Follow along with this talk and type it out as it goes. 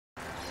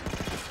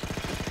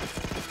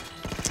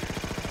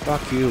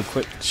Fuck you,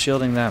 quit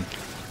shielding them.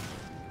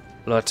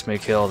 Let me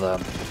kill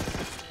them.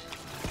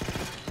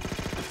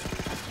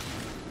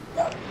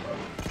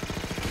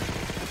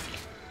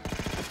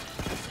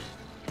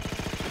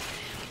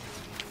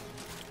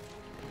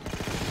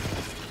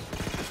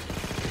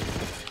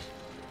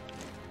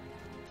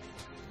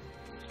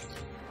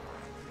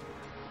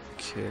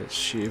 Okay, let's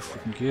see if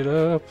we can get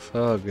up.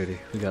 Oh goody,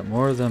 we got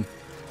more of them.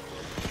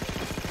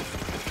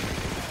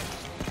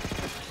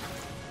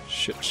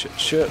 Shit, shit,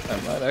 shit, I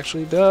might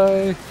actually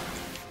die.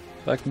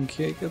 If I can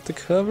get the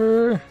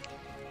cover.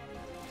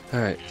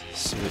 Alright,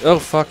 oh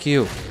fuck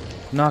you.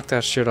 Knock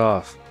that shit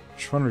off. I'm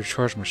trying to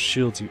recharge my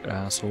shields, you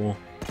asshole.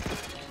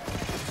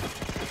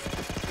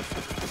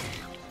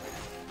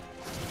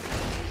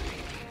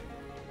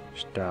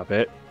 Stop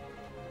it.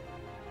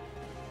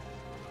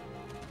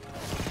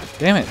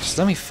 Damn it, just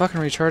let me fucking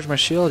recharge my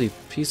shield, you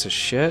piece of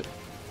shit.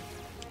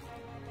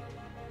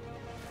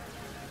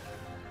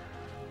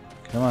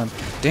 Come on.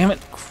 Damn it,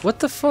 what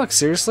the fuck,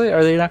 seriously?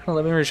 Are they not gonna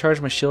let me recharge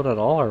my shield at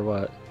all, or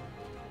what?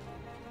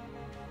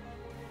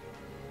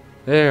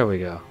 There we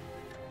go.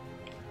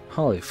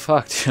 Holy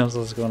fuck, dude, I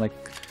was going like,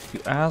 you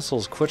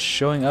assholes, quit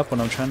showing up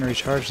when I'm trying to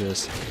recharge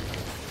this.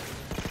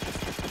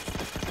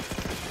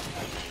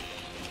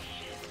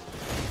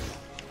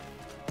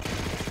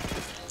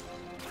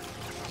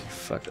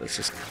 Fuck, let's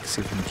just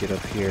see if we can get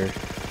up here.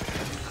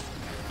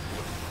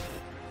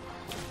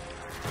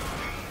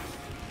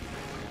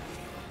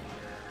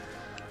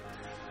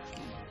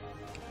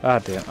 Ah,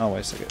 damn. Oh,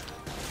 wait a second.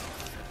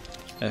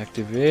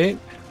 Activate.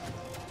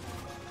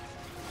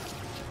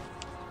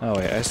 Oh,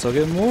 wait. I still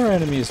get more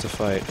enemies to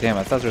fight. Damn,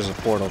 I thought there was a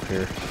portal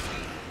here.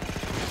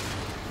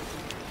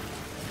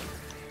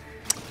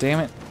 Damn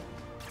it.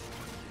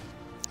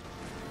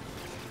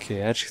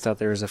 Okay, I actually thought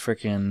there was a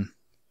freaking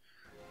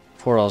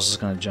portal I was just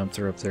gonna jump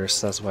through up there,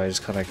 so that's why I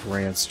just kind of like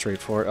ran straight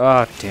for it.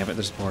 Ah, damn it,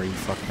 there's more of you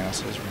fucking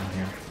assholes around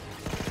here.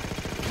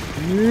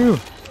 You!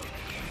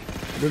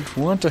 Don't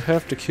want to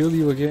have to kill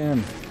you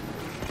again.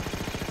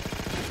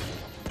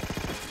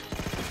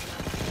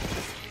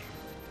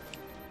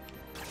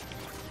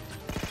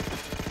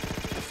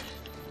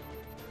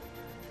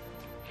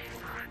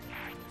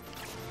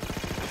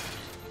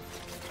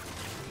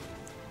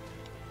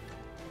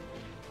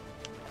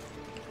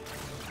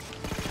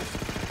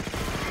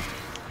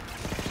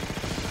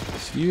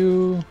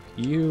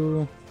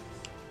 You.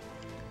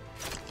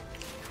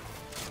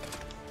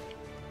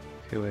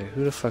 Okay, wait,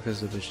 who the fuck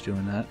is the bitch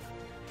doing that?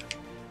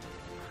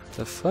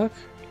 The fuck?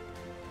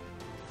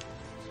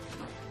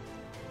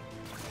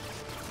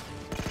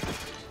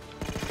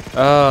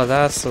 Oh,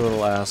 that's the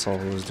little asshole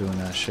who was doing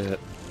that shit.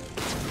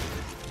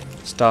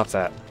 Stop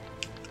that.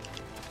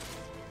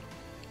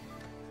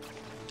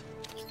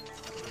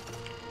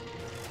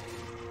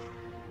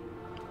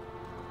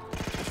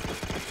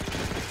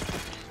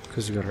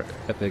 Because we got our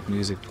epic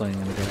music playing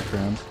in the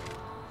background.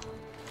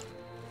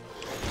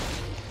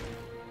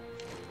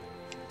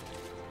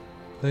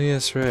 Oh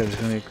yes, right, there's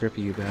gonna get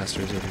grippy you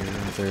bastards over here,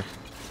 aren't there?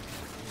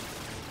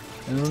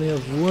 I only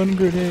have one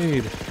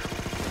grenade!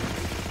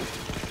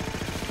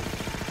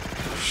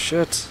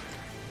 Shit!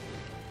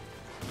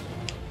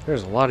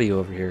 There's a lot of you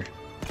over here.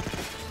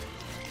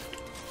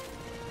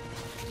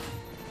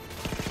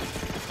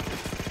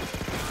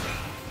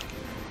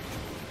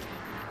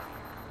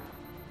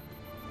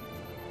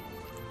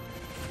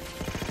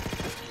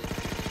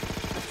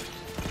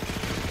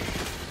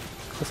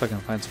 If I can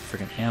find some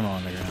freaking ammo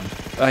on the ground.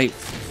 Ay,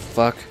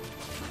 fuck.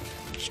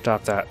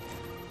 Stop that.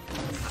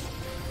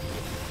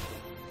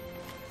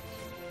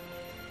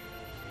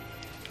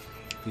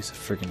 Use a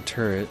freaking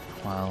turret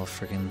while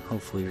freaking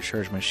hopefully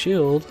recharge my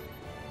shield.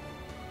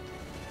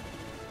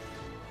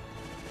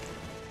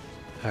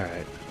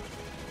 Alright.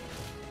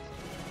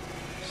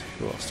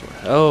 Who else do I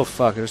have? Oh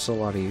fuck, there's a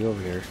lot of you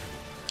over here.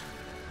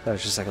 That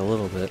was just like a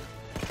little bit.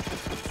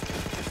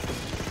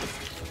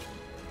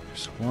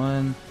 There's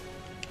one.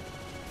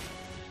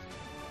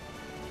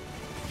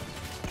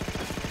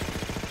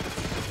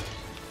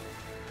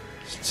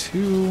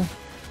 Two.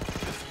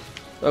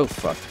 Oh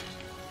fuck.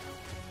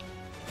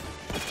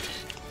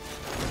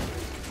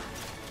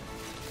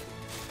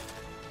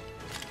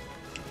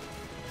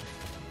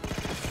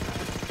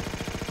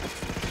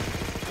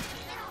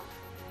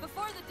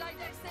 Before the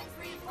Didex sends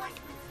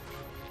reinforcements.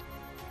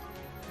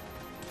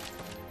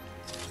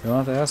 You don't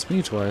have to ask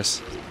me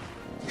twice.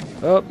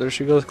 Oh, there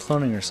she goes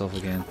cloning herself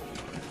again.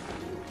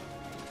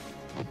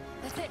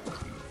 That's it.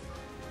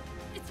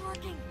 It's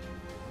working.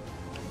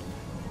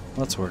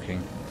 What's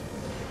working?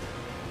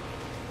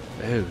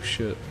 Oh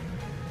shit.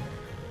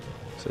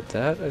 Is it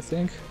that, I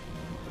think?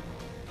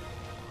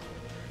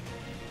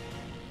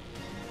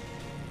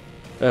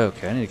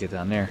 Okay, I need to get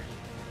down there.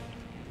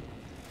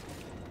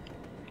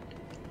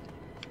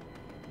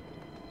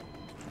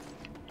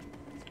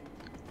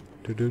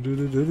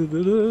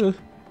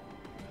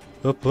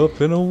 Up, up,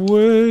 and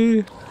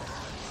away!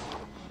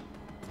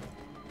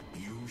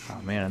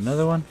 Oh man,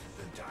 another one?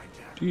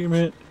 Damn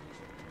it.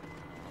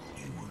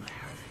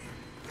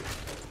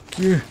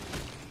 Yeah.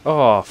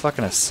 Oh,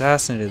 fucking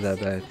assassinated that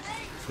bad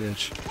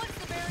bitch.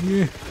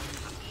 Yeah.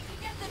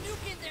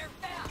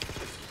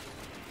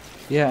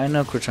 Yeah, I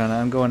know, Cortana.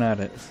 I'm going at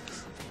it.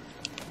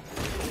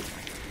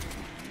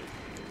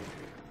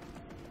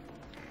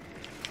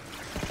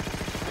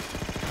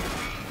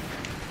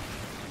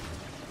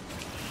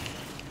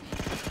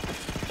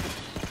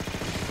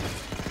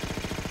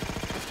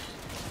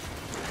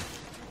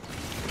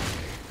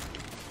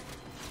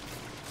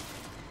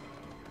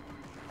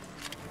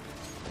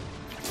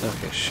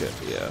 Okay, shit,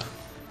 yeah.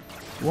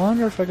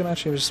 Wonder if I can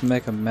actually just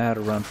make a mad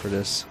run for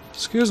this.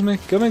 Excuse me,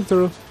 coming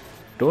through.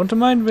 Don't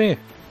mind me.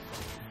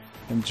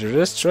 I'm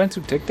just trying to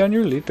take down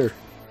your leader.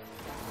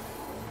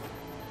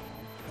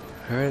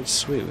 Alright,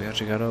 sweet. We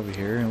actually got over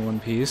here in one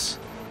piece.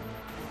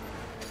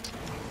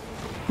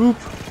 Boop.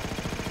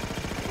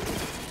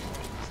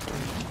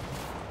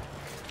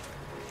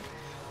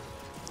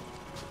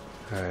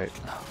 Alright,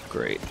 oh,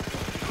 great.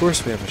 Of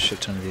course we have a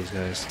shit ton of these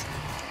guys.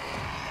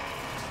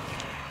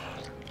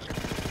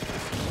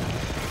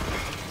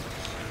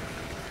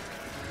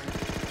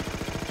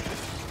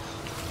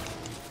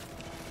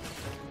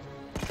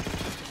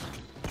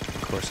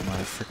 Of course I'm out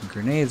of freaking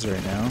grenades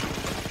right now.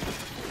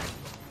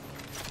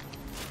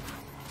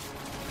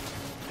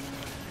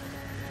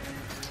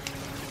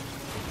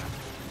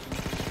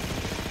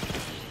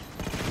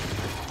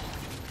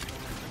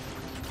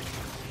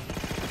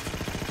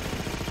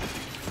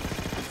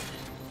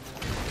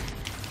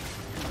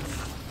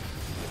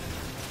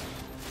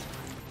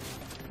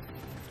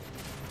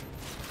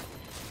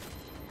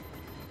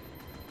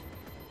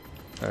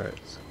 Alright,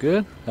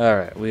 good?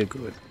 Alright, we're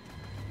good.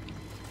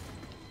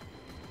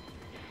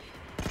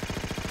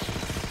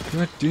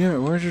 God damn it,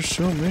 why are there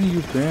so many,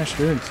 you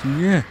bastards?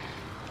 Yeah!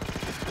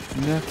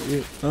 Knock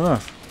it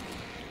off.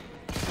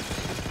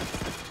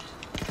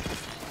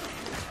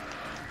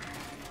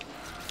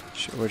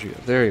 Shit, where'd you go?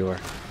 There you are.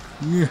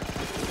 Yeah!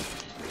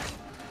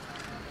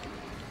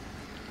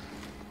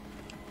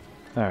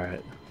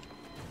 Alright.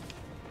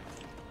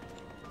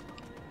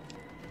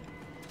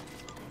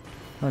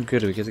 Oh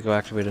good, we get to go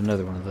activate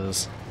another one of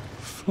those.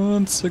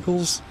 Fun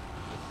sickles.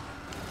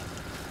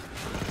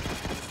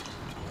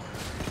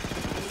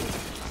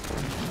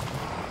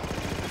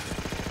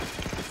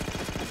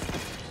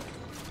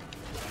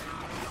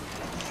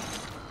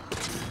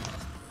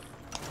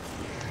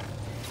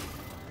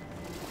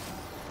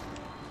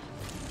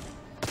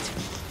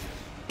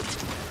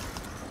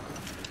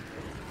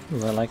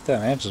 Ooh, I like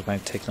that. I just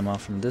might take them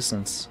off from a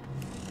distance.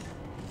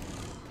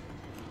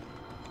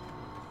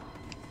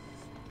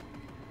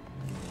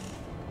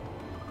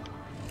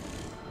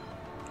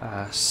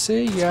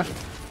 See ya.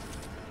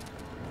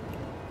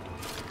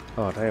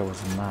 Oh, that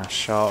was a nice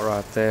shot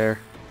right there.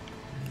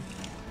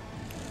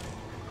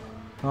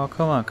 Oh,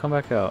 come on, come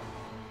back out.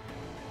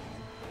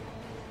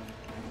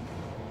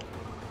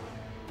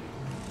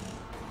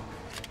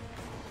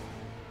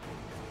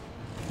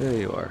 There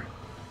you are.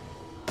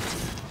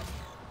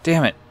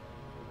 Damn it.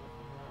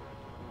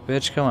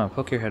 Bitch, come on,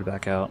 poke your head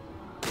back out.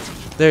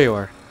 There you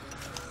are.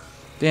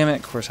 Damn it,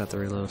 of course I have to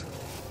reload.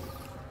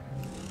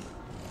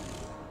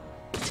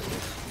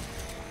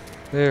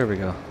 There we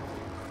go.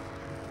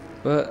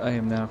 But I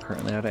am now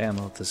currently out of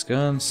ammo with this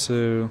gun,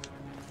 so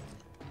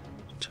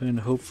trying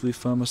to hopefully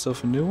find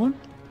myself a new one?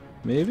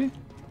 Maybe?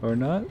 Or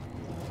not?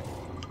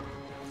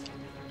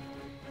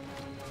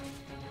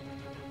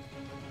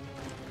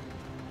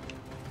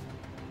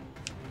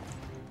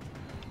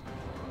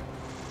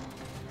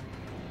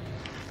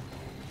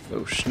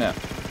 Oh snap.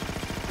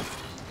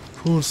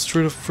 Pulling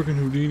straight up freaking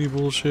Houdini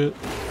bullshit.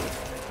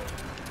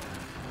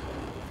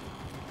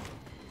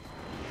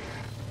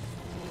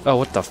 Oh,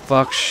 what the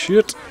fuck?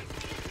 Shit!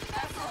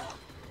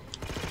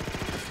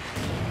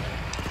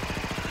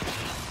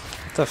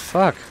 What the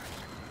fuck?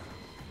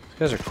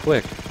 These guys are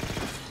quick.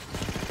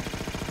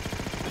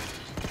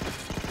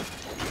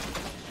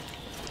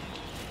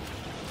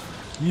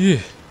 Yeah!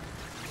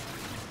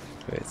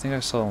 Wait, I think I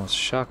saw one with a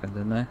shotgun,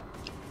 didn't I? I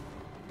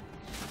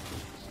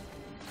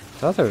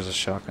thought there was a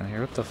shotgun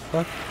here. What the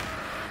fuck?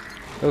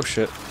 Oh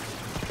shit.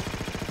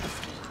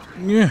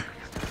 Yeah!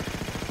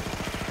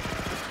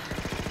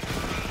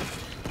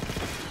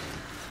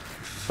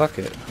 Fuck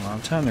it. Well,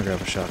 I'm time to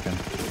grab a shotgun.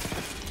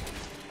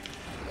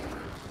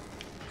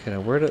 Okay,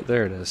 now where did...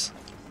 There it is.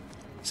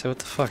 So what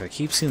the fuck? I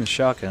keep seeing the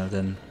shotgun, and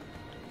then...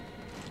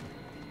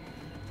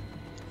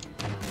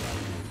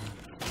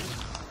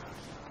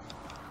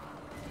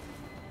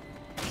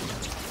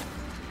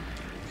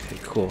 Okay,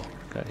 cool.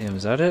 Got him.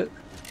 Is that it?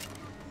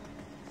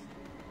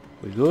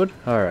 We good?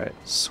 Alright,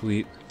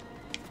 sweet.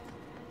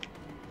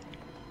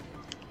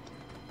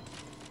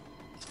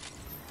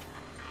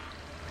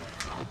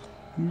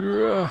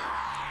 Grr.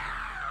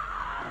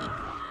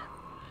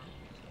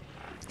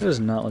 That does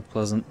not look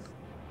pleasant.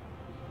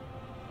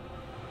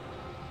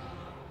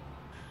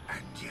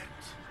 And yet,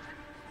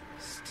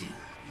 still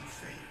you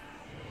fail.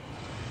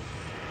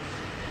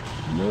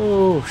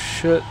 No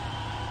shit.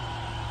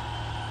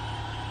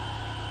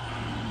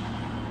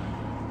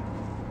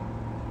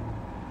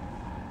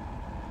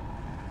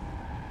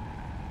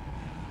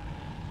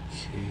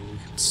 Okay, we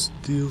can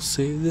still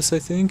save this, I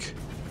think.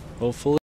 Hopefully.